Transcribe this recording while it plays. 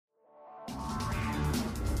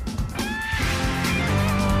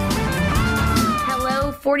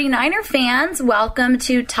49er fans, welcome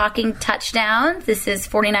to Talking Touchdowns. This is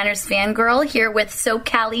 49ers Fangirl here with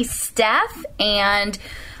SoCali Steph. And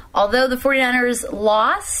although the 49ers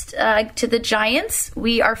lost to the Giants,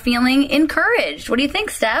 we are feeling encouraged. What do you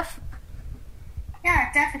think, Steph?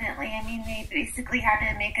 Yeah, definitely. I mean, they basically had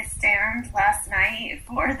to make a stand last night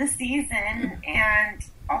for the season. And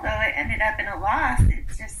although it ended up in a loss, it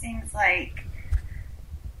just seems like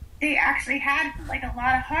they actually had like a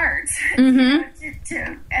lot of heart, and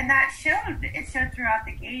that showed. It showed throughout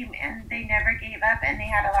the game, and they never gave up, and they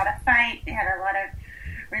had a lot of fight. They had a lot of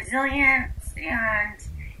resilience, and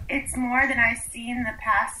it's more than I've seen the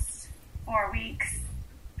past 4 weeks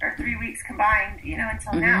or 3 weeks combined,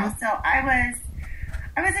 until now. So I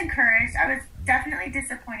was encouraged. I was definitely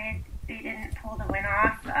disappointed they didn't pull the win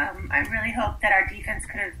off. I really hope that our defense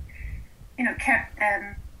could have, kept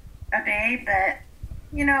them at bay, but.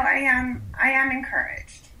 I am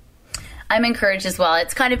encouraged. I'm encouraged as well.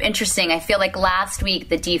 It's kind of interesting. I feel like last week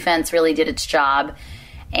the defense really did its job,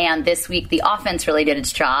 and this week the offense really did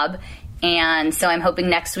its job. And so I'm hoping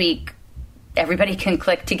next week everybody can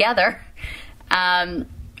click together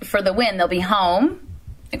for the win. They'll be home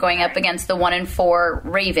going up against the 1-4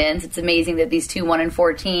 Ravens. It's amazing that these two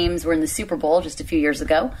 1-4 teams were in the Super Bowl just a few years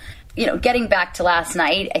ago. Getting back to last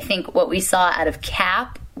night, I think what we saw out of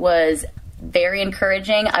Cap was very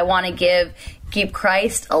encouraging. I want to give Gabe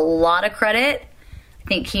Christ a lot of credit. I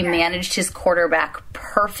think he managed his quarterback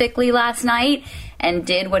perfectly last night and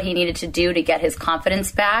did what he needed to do to get his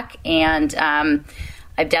confidence back. And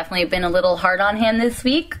I've definitely been a little hard on him this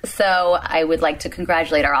week, so I would like to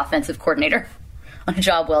congratulate our offensive coordinator on a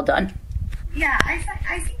job well done. Yeah,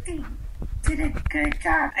 I think they did a good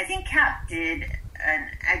job. I think Cap did an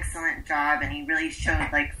excellent job, and he really showed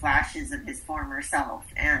flashes of his former self,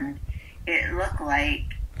 and it looked like,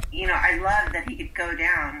 I love that he could go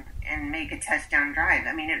down and make a touchdown drive.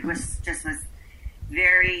 I mean, it was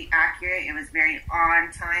very accurate. It was very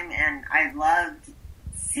on time, and I loved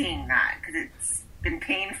seeing that because it's been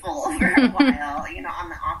painful for a while, on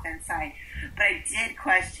the offense side. But I did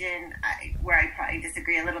question, where I probably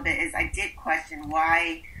disagree a little bit, is I did question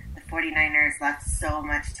why the 49ers left so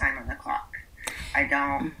much time on the clock. I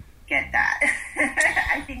don't get that.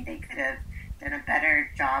 I think they could have done a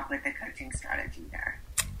better job with the coaching strategy there.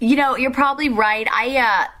 You're probably right.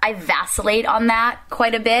 I vacillate on that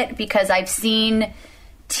quite a bit because I've seen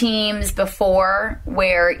teams before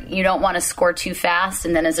where you don't want to score too fast,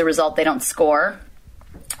 and then as a result they don't score.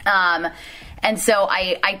 And so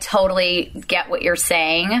I totally get what you're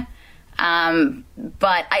saying. But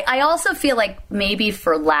I also feel like maybe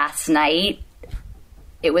for last night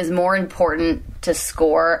it was more important to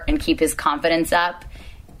score and keep his confidence up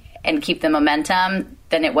and keep the momentum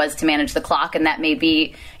than it was to manage the clock. And that may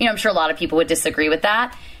be, I'm sure a lot of people would disagree with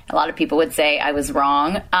that. A lot of people would say I was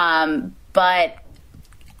wrong. But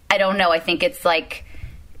I don't know. I think it's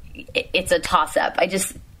it's a toss-up.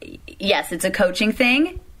 Yes, it's a coaching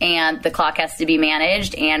thing, and the clock has to be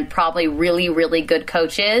managed, and probably really, really good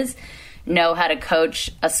coaches know how to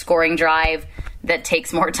coach a scoring drive that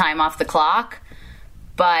takes more time off the clock.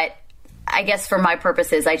 But I guess for my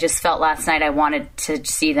purposes, I just felt last night I wanted to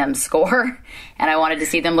see them score, and I wanted to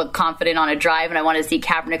see them look confident on a drive, and I wanted to see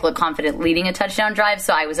Kaepernick look confident leading a touchdown drive,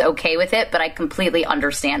 so I was okay with it, but I completely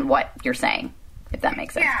understand what you're saying, if that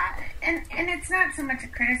makes sense. Yeah, and it's not so much a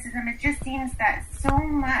criticism, it just seems that so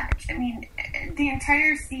much, the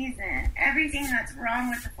entire season, everything that's wrong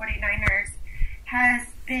with the 49ers has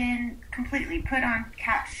been completely put on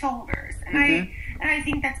Cap's shoulders, and I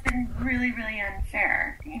think that's been really, really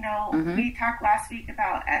unfair. We talked last week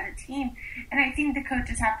about as a team, and I think the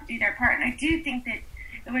coaches have to do their part. And I do think that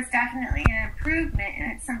it was definitely an improvement,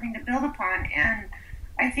 and it's something to build upon. And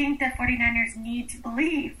I think the 49ers need to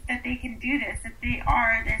believe that they can do this, that they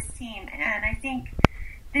are this team. And I think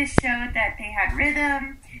this showed that they had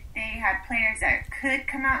rhythm, they had players that could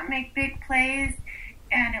come out and make big plays,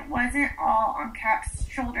 and it wasn't all on Cap's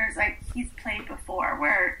shoulders like he's played before,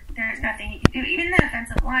 where there's nothing he can do. Even the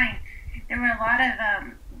offensive line, there were a lot of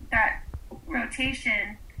that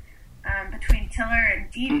rotation between Tiller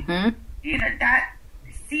and Deep. That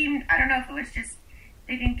seemed, I don't know if it was just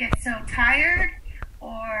they didn't get so tired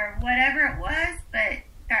or whatever it was, but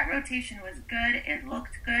that rotation was good, it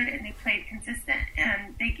looked good, and they played consistent,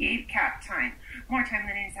 and they gave Cap more time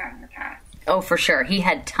than he's had in the past. Oh, for sure. He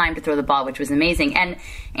had time to throw the ball, which was amazing. And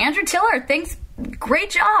Andrew Tiller, great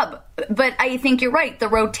job. But I think you're right. The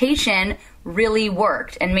rotation really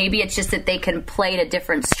worked. And maybe it's just that they can play to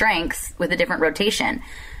different strengths with a different rotation.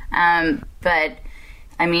 But,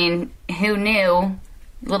 who knew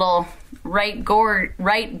little right guard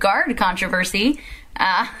controversy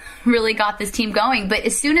really got this team going. But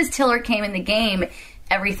as soon as Tiller came in the game,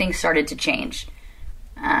 everything started to change.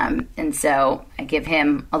 And so I give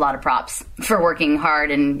him a lot of props for working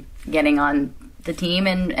hard and getting on the team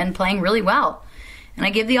and playing really well. And I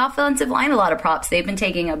give the offensive line a lot of props. They've been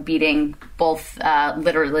taking a beating, both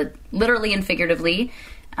literally and figuratively,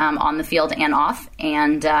 on the field and off.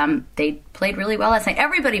 And they played really well last night.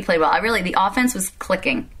 Everybody played well. The offense was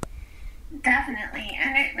clicking. Definitely.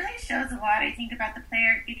 And it really shows a lot, I think, about the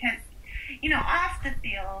players because, off the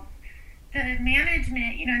field, the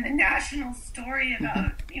management, the national story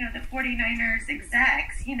about, the 49ers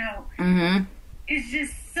execs, Mm-hmm. is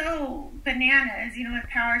just so bananas, with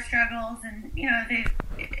power struggles and, they've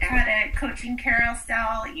had a coaching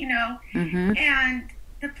carousel, Mm-hmm. and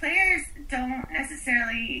the players don't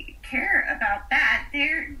necessarily care about that.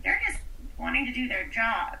 They're just wanting to do their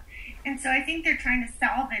job. And so I think they're trying to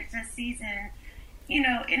salvage this season, in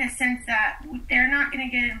a sense that they're not going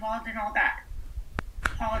to get involved in all that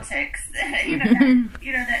politics, that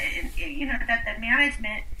the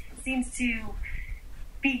management seems to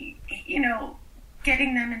be,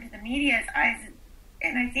 getting them into the media's eyes.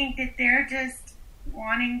 And I think that they're just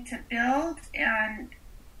wanting to build and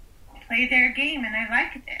play their game. And I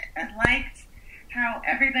liked it. I liked how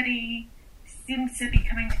everybody seems to be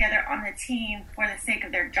coming together on the team for the sake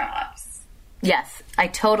of their jobs. Yes, I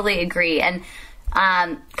totally agree. And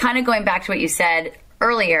kind of going back to what you said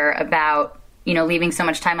earlier about, leaving so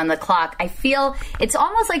much time on the clock, I feel it's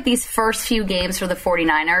almost like these first few games for the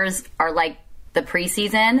 49ers are like the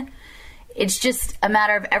preseason. It's just a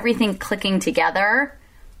matter of everything clicking together,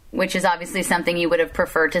 which is obviously something you would have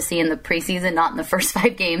preferred to see in the preseason, not in the first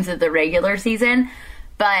 5 games of the regular season.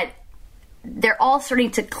 But they're all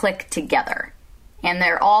starting to click together, and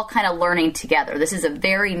they're all kind of learning together. This is a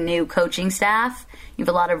very new coaching staff. You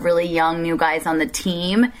have a lot of really young new guys on the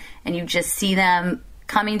team, and you just see them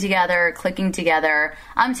coming together, clicking together.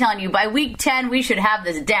 I'm telling you, by week 10, we should have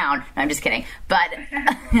this down. No, I'm just kidding. But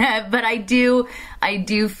but I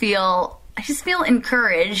just feel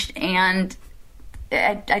encouraged, and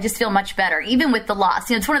I just feel much better, even with the loss.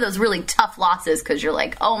 It's one of those really tough losses because you're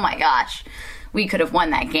like, oh my gosh, we could have won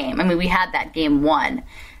that game. I mean, we had that game won.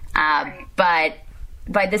 But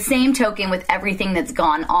by the same token, with everything that's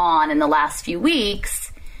gone on in the last few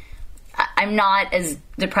weeks, I'm not as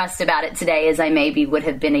depressed about it today as I maybe would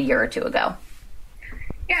have been a year or two ago.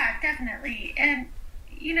 Yeah, definitely. And,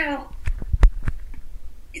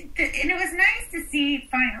 it was nice to see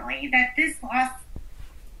finally that this loss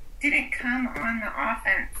didn't come on the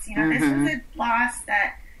offense. This was a loss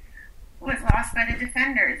that was lost by the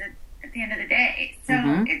defenders at the end of the day. So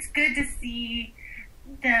it's good to see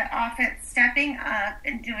the offense stepping up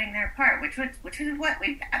and doing their part, which is what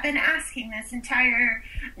we've been asking this entire,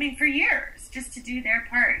 for years, just to do their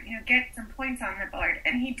part, get some points on the board.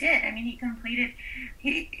 And he did. He completed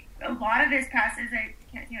a lot of his passes. I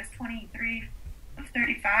think it was 23 of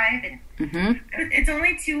 35, and it's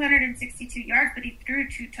only 262 yards, but he threw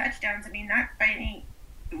 2 touchdowns. Not by any,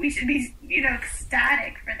 we should be,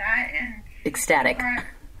 ecstatic for that. And ecstatic.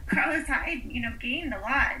 Carlos Hyde, gained a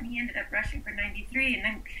lot, and he ended up rushing for 93, and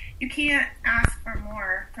then you can't ask for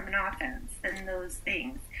more from an offense than those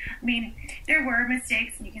things. There were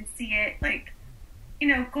mistakes, and you can see it.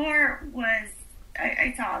 Gore was,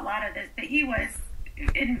 I saw a lot of this, but he was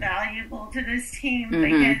invaluable to this team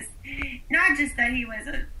because not just that he was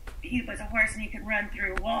a horse and he could run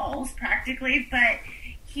through walls practically, but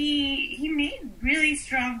he made really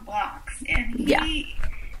strong blocks, and he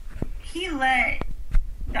let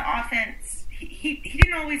the offense, he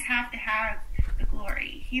didn't always have to have the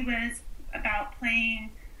glory. He was about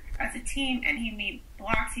playing as a team, and he made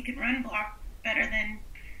blocks. He could run block better than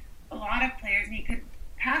a lot of players, and he could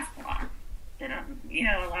pass block than a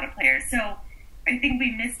lot of players. So I think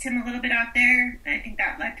we missed him a little bit out there. I think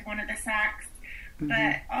that led to one of the sacks.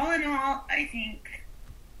 But all in all, I think,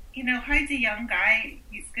 Hyde's a young guy.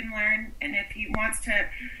 He's going to learn, and if he wants to,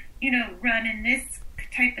 run in this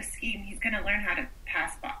type of scheme, he's going to learn how to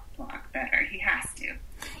pass block better. He has to.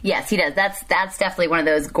 Yes, he does. That's definitely one of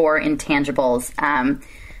those Gore intangibles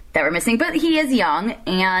that we're missing. But he is young,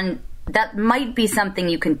 and that might be something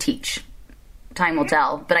you can teach. Time will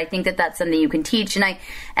tell, but I think that that's something you can teach. And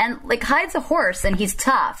Hyde's a horse, and he's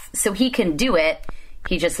tough, so he can do it.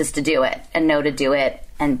 He just has to do it and know to do it,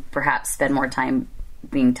 and perhaps spend more time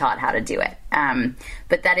being taught how to do it.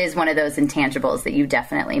 But that is one of those intangibles that you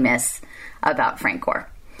definitely miss about Frank Gore.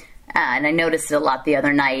 And I noticed it a lot the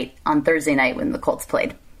other night, on Thursday night when the Colts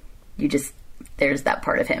played. There's that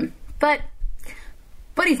part of him. But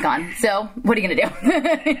But he's gone, so what are you going to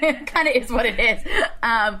do? Kind of is what it is.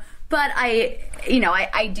 But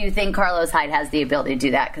I do think Carlos Hyde has the ability to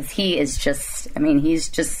do that because he is just,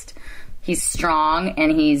 he's strong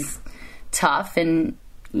and he's tough and,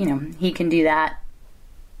 he can do that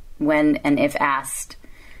when and if asked.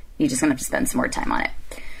 You're just going to have to spend some more time on it.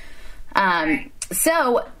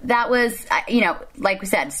 So that was, like we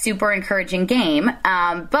said, super encouraging game.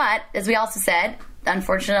 But as we also said,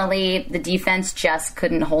 unfortunately, the defense just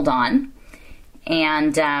couldn't hold on.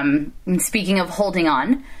 And speaking of holding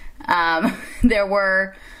on, there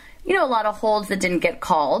were, a lot of holds that didn't get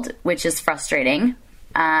called, which is frustrating.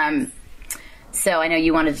 So I know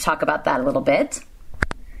you wanted to talk about that a little bit.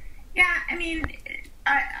 Yeah,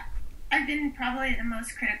 I've been probably the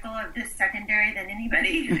most critical of this secondary than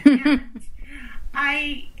anybody. And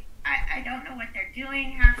I don't know what they're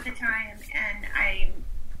doing half the time, and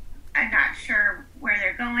I'm not sure where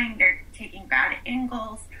they're going. They're taking bad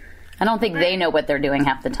angles. I don't think they know what they're doing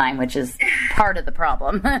half the time, which is part of the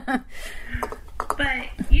problem. But,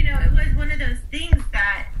 it was one of those things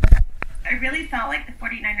that I really felt like the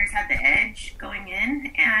 49ers had the edge going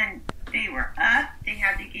in, and they were up. They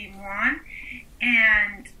had the game won.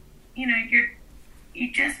 And,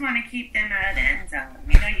 you just want to keep them out of the end zone.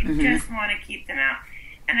 You just want to keep them out.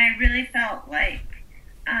 And I really felt like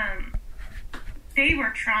they were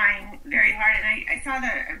trying very hard. And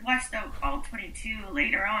I watched the all 22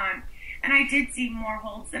 later on, and I did see more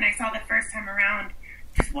holds than I saw the first time around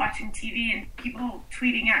just watching TV and people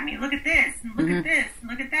tweeting at me, look at this, and look at this, and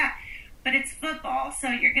look at that. But it's football, so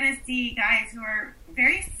you're going to see guys who are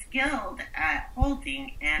very skilled at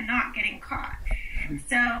holding and not getting caught.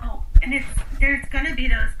 So, and there's going to be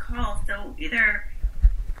those calls. So either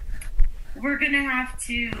we're going to have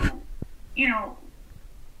to,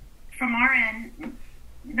 from our end,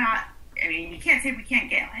 you can't say we can't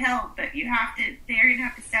get held, but they're going to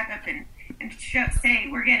have to step up and say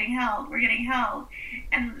we're getting held,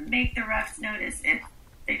 and make the refs notice if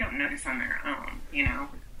they don't notice on their own,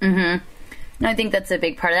 No, I think that's a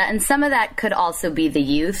big part of that. And some of that could also be the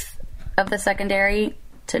youth of the secondary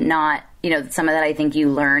to not, some of that I think you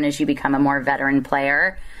learn as you become a more veteran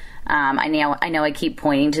player. I know I keep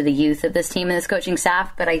pointing to the youth of this team and this coaching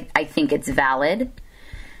staff, but I think it's valid.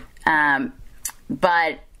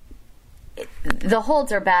 But the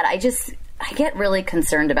holds are bad. I get really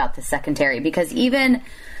concerned about the secondary because even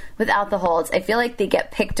without the holds, I feel like they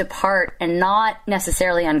get picked apart and not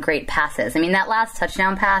necessarily on great passes. That last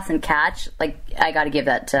touchdown pass and catch, I got to give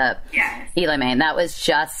that to Eli Manning. That was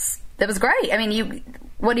great.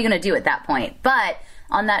 What are you going to do at that point? But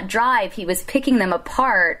on that drive, he was picking them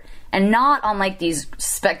apart and not on these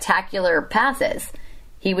spectacular passes.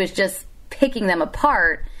 He was just picking them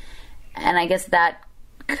apart, and I guess that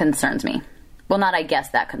concerns me. Well, not I guess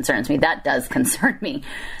that concerns me. That does concern me.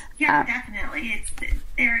 Yeah, definitely.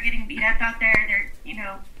 They're getting beat up out there.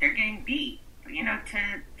 They're getting beat,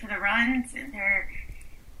 to the runs, and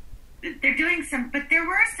they're doing some. But there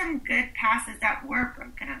were some good passes that were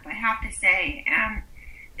broken up, I have to say, and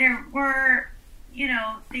there were,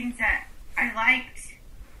 things that I liked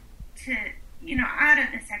to, out of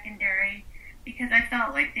the secondary because I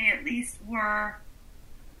felt like they at least were,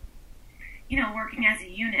 working as a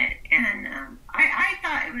unit. And I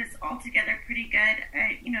thought it was altogether pretty good,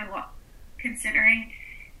 considering,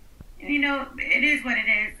 it is what it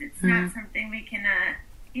is. It's not something we can,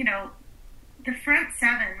 the front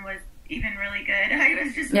seven was even really good. I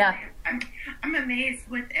was just, really, I'm amazed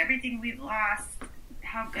with everything we've lost,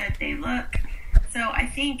 how good they look. So I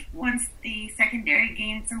think once the secondary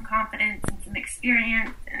gains some confidence and some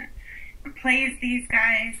experience and plays these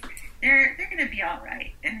guys, they're going to be all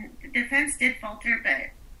right. And the defense did falter, but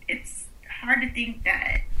it's hard to think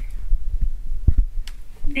that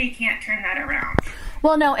they can't turn that around.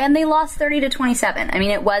 Well, no, and they lost 30-27.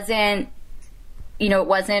 It wasn't, it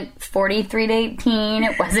wasn't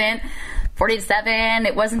 43-18. It wasn't 40-7.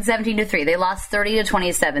 It wasn't 17-3. They lost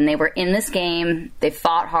 30-27. They were in this game. They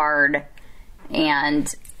fought hard,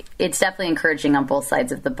 and it's definitely encouraging on both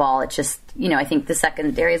sides of the ball. It's just, I think the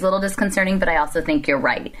secondary is a little disconcerting, but I also think you're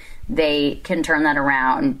right. They can turn that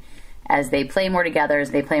around as they play more together,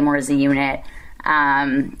 as they play more as a unit.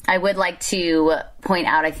 I would like to point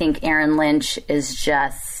out, I think Aaron Lynch is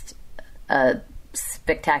just a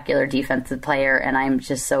spectacular defensive player, and I'm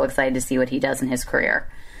just so excited to see what he does in his career.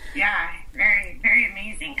 Yeah, very, very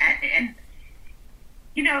amazing. And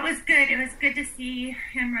it was good. It was good to see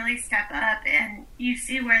him really step up, and you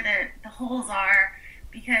see where the holes are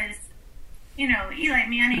because, Eli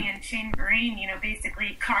Manning and Shane Vereen,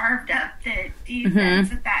 basically carved up the defense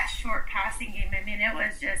with that short passing game. It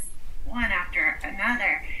was just one after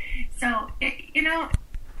another. So,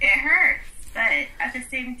 it hurts, but at the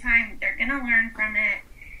same time, they're going to learn from it.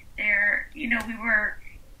 We were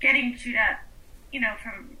getting chewed up,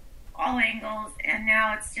 from all angles, and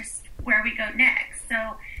now it's just where we go next.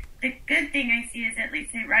 So the good thing I see is at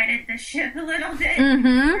least they righted the ship a little bit.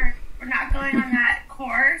 Mm-hmm. We're not going on that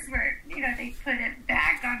course where, they put it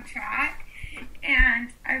back on track.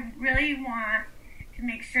 And I really want to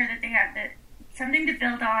make sure that they have something to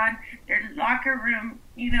build on. Their locker room,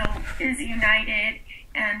 is united,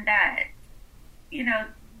 and that,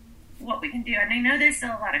 what we can do. And I know there's still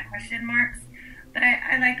a lot of question marks, but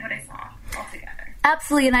I liked what I saw altogether.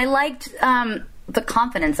 Absolutely, and I liked the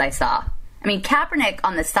confidence I saw. I mean, Kaepernick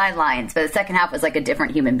on the sidelines, but the second half was like a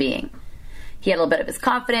different human being. He had a little bit of his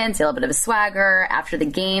confidence, a little bit of his swagger after the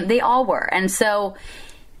game. They all were. And so,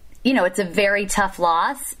 it's a very tough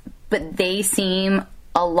loss, but they seem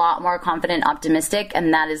a lot more confident, optimistic,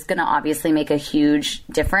 and that is going to obviously make a huge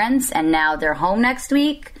difference. And now they're home next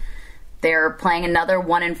week. They're playing another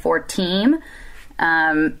 1-4 team.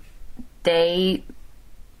 They're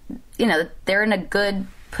in a good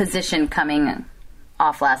position coming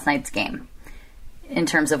off last night's game in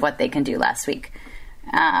terms of what they can do last week.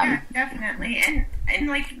 Yeah, definitely. And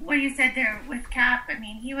like what you said there with Cap, I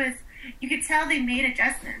mean, you could tell they made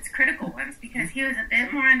adjustments, critical ones, because he was a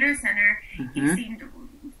bit more under center. Mm-hmm. He seemed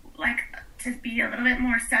like to be a little bit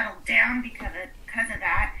more settled down because of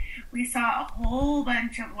that. We saw a whole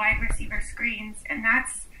bunch of wide receiver screens, and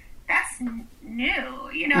that's new.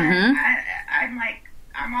 Mm-hmm.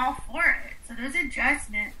 I'm all for it. So those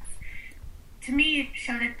adjustments, to me,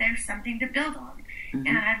 show that there's something to build on. Mm-hmm.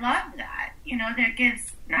 And I love that. That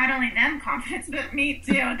gives not only them confidence, but me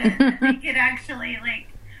too, that they could actually,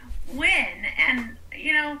 win. And,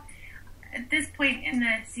 at this point in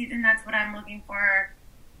the season, that's what I'm looking for,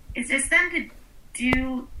 is just them to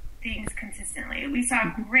do things consistently. We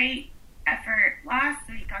saw great effort last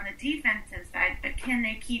week on the defensive side, but can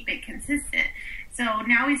they keep it consistent? So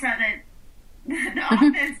now we saw the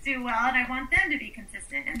offense do well, and I want them to be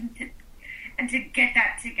consistent and to get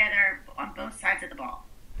that together on both sides of the ball.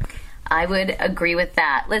 I would agree with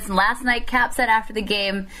that. Listen, last night Cap said after the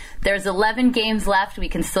game, there's 11 games left. We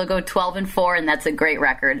can still go 12-4, and that's a great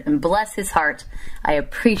record. And bless his heart, I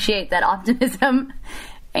appreciate that optimism.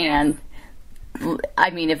 And I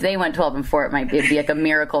mean, if they went 12-4, it might be like a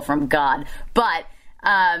miracle from God. But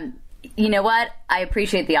you know what? I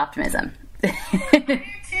appreciate the optimism. I do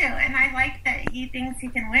too, and I like that he thinks he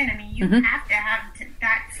can win. I mean, you mm-hmm. have to have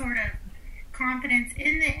that sort of confidence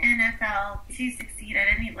in the NFL to succeed at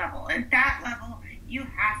any level. At that level, you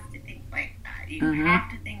have to think like that. You mm-hmm.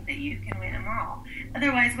 have to think that you can win them all.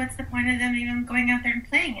 Otherwise, what's the point of them even going out there and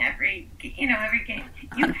playing every game?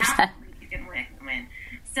 You have 100%. To believe you can win.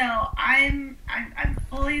 So I'm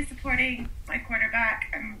fully supporting my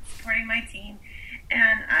quarterback. I'm supporting my team,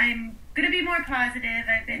 and I'm going to be more positive.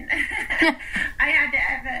 I had to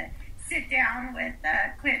have a sit down with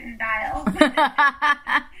Quentin Dial.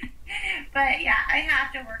 But yeah, I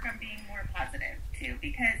have to work on being more positive too,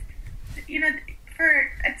 because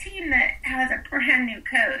for a team that has a brand new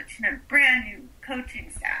coach and a brand new coaching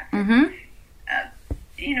staff, mm-hmm.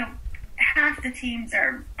 Half the teams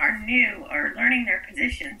are new or learning their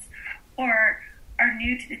positions or are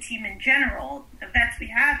new to the team in general. The vets we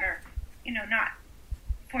have are, not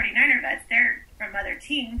 49er vets. They're from other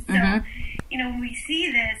teams. So, mm-hmm. When we see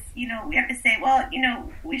this, we have to say, well,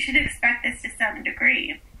 we should expect this to some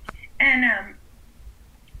degree. And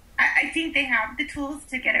I think they have the tools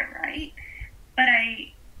to get it right, but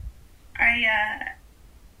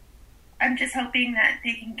I'm just hoping that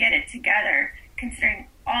they can get it together, considering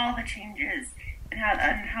all the changes and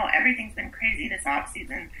how everything's been crazy this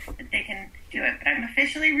offseason, that they can do it. But I'm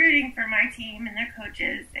officially rooting for my team and their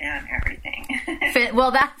coaches and everything.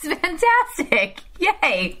 Well, that's fantastic!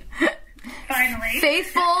 Yay! Finally,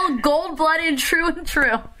 faithful, gold-blooded, true and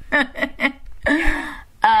true.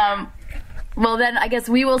 Well, then I guess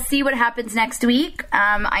we will see what happens next week.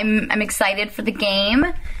 I'm excited for the game.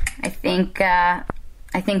 I think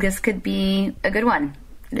this could be a good one.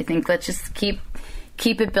 I think let's just keep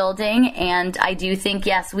it building. And I do think,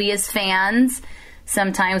 yes, we as fans,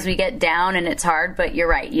 sometimes we get down and it's hard, but you're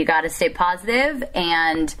right. You got to stay positive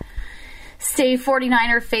and stay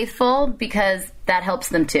 49er faithful, because that helps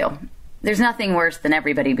them too. There's nothing worse than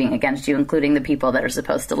everybody being against you, including the people that are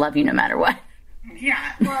supposed to love you no matter what.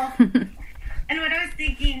 Yeah, well, and what I was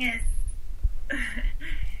thinking is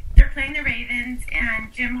they're playing the Ravens,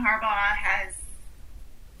 and Jim Harbaugh has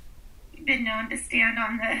been known to stand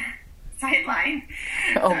on the sideline.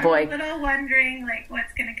 Oh, so boy. I'm a little wondering,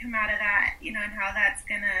 what's going to come out of that, and how that's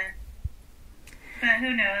going to... But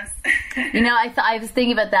who knows? I was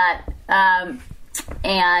thinking about that.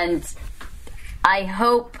 And I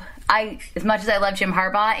hope, as much as I love Jim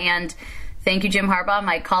Harbaugh, and thank you, Jim Harbaugh,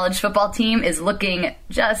 my college football team is looking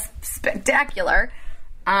just spectacular.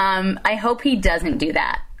 I hope he doesn't do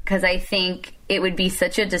that, because I think it would be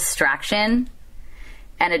such a distraction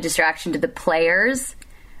and a distraction to the players,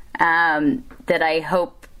 that I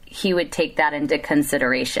hope he would take that into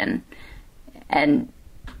consideration and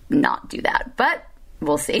not do that. But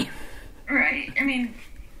we'll see. Right. I mean,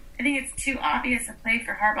 I think it's too obvious a play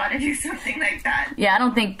for Harbaugh to do something like that. Yeah, I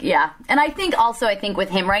don't think, And I think with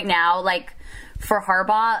him right now, like, for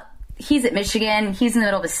Harbaugh, he's at Michigan. He's in the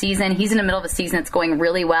middle of a season. He's in the middle of a season that's going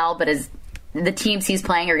really well, but the teams he's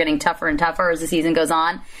playing are getting tougher and tougher as the season goes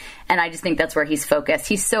on. And I just think that's where he's focused.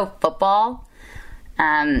 He's so football.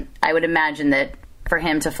 I would imagine that for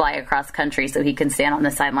him to fly across country so he can stand on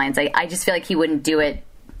the sidelines, I just feel like he wouldn't do it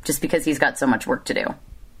just because he's got so much work to do.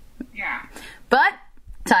 Yeah. But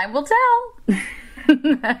time will tell.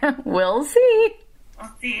 We'll see.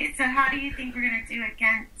 We'll see. So how do you think we're going to do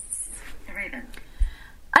against the Ravens?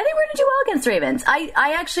 I think we're going to do well against the Ravens.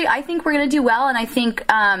 I think we're going to do well, and I think,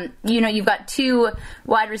 you've got two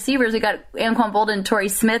wide receivers. We've got Anquan Bolden and Torrey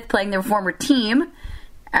Smith playing their former team,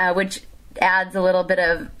 which adds a little bit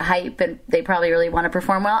of hype, and they probably really want to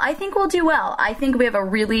perform well. I think we'll do well. I think we have a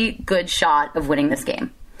really good shot of winning this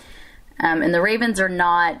game. And the Ravens are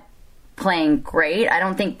not playing great. I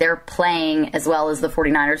don't think they're playing as well as the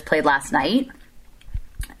 49ers played last night.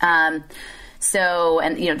 Their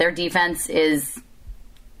defense is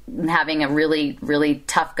having a really, really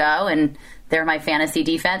tough go, and they're my fantasy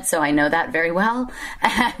defense, so I know that very well.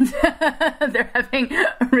 And they're having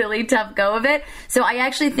a really tough go of it. So I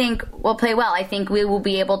actually think we'll play well. I think we will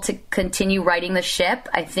be able to continue righting the ship.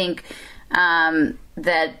 I think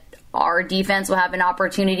that our defense will have an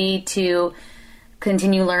opportunity to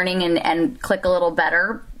continue learning and click a little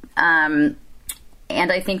better. And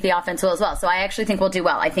I think the offense will as well. So I actually think we'll do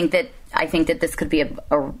well. I think that this could be a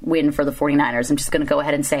win for the 49ers. I'm just going to go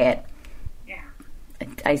ahead and say it. Yeah.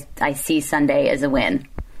 I see Sunday as a win.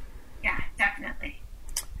 Yeah, definitely.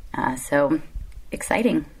 So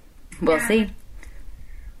exciting. We'll see.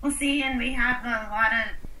 We'll see, and we have a lot of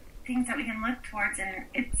things that we can look towards, and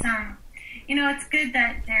it's it's good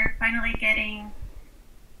that they're finally getting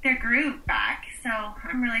their groove back. So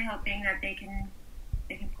I'm really hoping that they can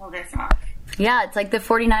pull this off. Yeah, it's like the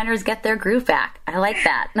 49ers get their groove back. I like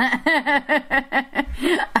that. I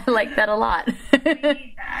like that a lot. We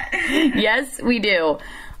need that. Yes, we do.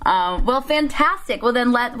 Well, fantastic. Well,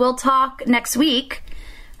 then we'll talk next week.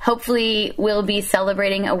 Hopefully we'll be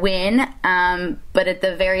celebrating a win. But at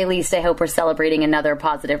the very least, I hope we're celebrating another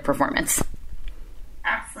positive performance.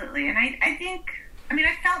 Absolutely. And I think, I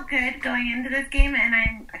felt good going into this game, and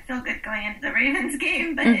I feel good going into the Ravens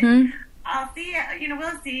game, but I'll see,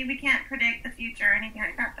 we'll see. We can't predict the future or anything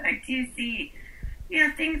like that, but I do see,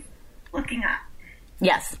 things looking up.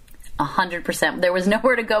 Yes, 100%. There was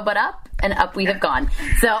nowhere to go but up, and up we have gone.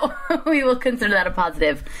 So we will consider that a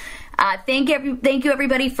positive. Thank you,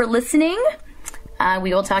 everybody, for listening.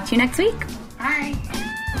 We will talk to you next week. Bye.